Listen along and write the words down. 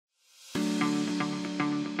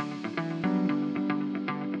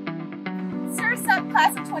What's up,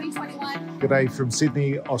 class of 2021? G'day from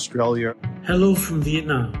Sydney, Australia. Hello from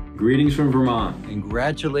Vietnam. Greetings from Vermont.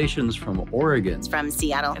 Congratulations from Oregon. From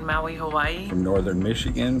Seattle. In Maui, Hawaii. From Northern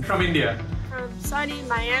Michigan. From India. From sunny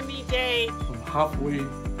Miami-Dade. From halfway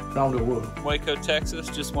around the world. Waco, Texas.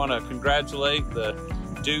 Just want to congratulate the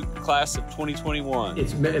Duke class of 2021.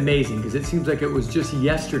 It's amazing because it seems like it was just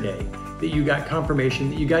yesterday that you got confirmation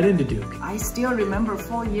that you got into Duke. I still remember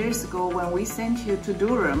 4 years ago when we sent you to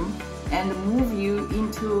Durham and moved you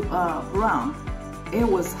into Durham. It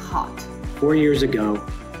was hot. 4 years ago,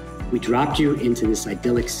 we dropped you into this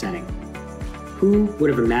idyllic setting. Who would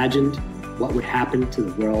have imagined what would happen to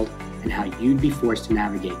the world and how you'd be forced to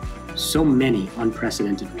navigate so many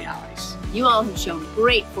unprecedented realities? You all have shown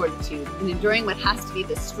great fortitude in enduring what has to be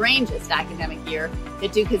the strangest academic year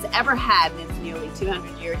that Duke has ever had in its nearly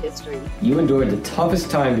 200-year history. You endured the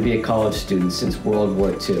toughest time to be a college student since World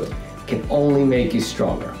War II. It can only make you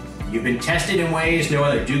stronger. You've been tested in ways no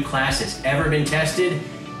other Duke class has ever been tested,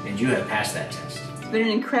 and you have passed that test. It's been an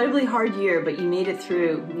incredibly hard year, but you made it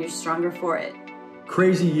through, and you're stronger for it.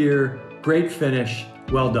 Crazy year, great finish,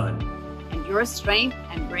 well done. And your strength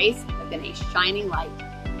and grace have been a shining light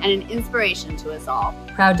and an inspiration to us all.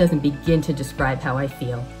 Proud doesn't begin to describe how I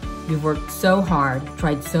feel. You've worked so hard,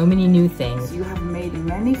 tried so many new things. You have made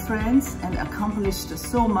many friends and accomplished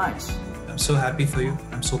so much. I'm so happy for you.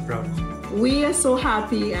 I'm so proud of you. We are so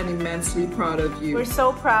happy and immensely proud of you. We're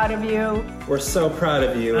so proud of you. We're so proud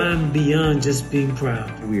of you. I'm beyond just being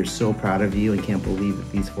proud. We are so proud of you and can't believe that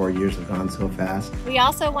these 4 years have gone so fast. We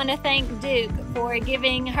also want to thank Duke for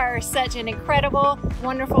giving her such an incredible,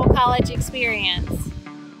 wonderful college experience.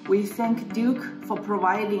 We thank Duke for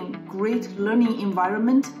providing great learning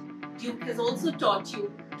environment. Duke has also taught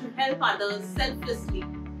you to help others selflessly,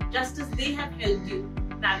 just as they have helped you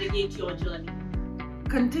navigate your journey.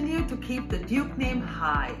 Continue to keep the Duke name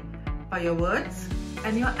high by your words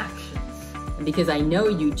and your actions. And because I know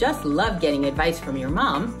you just love getting advice from your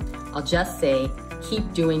mom, I'll just say,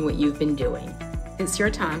 keep doing what you've been doing. It's your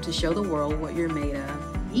time to show the world what you're made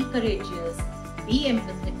of. Be courageous, be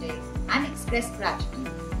empathetic, and express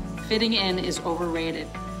gratitude. Fitting in is overrated.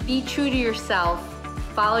 Be true to yourself,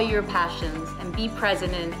 follow your passions, and be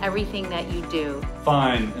present in everything that you do.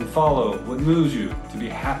 Find and follow what moves you to be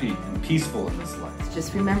happy and peaceful in this life.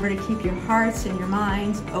 Just remember to keep your hearts and your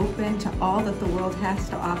minds open to all that the world has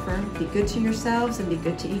to offer. Be good to yourselves and be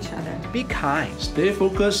good to each other. Be kind. Stay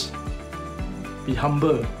focused. Be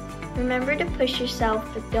humble. Remember to push yourself,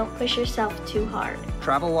 but don't push yourself too hard.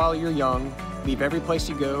 Travel while you're young. Leave every place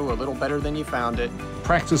you go a little better than you found it.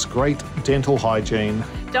 Practice great dental hygiene.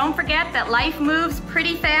 Don't forget that life moves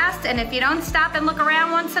pretty fast, and if you don't stop and look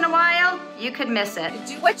around once in a while, you could miss it.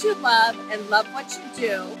 Do what you love and love what you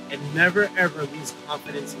do. And never ever lose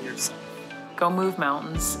confidence in yourself. Go move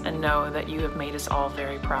mountains and know that you have made us all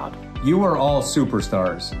very proud. You are all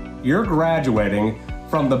superstars. You're graduating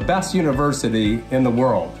from the best university in the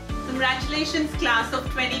world. Congratulations, class of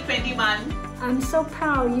 2021. I'm so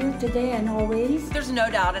proud of you today and always. There's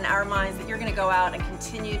no doubt in our minds that you're going to go out and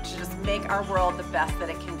continue to just make our world the best that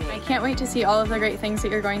it can be. I can't wait to see all of the great things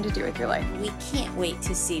that you're going to do with your life. We can't wait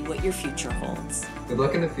to see what your future holds. Good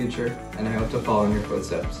luck in the future, and I hope to follow in your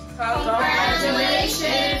footsteps.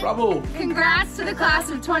 Congratulations! Bravo! Congrats to the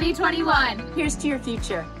class of 2021. Here's to your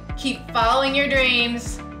future. Keep following your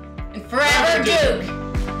dreams, and forever Duke!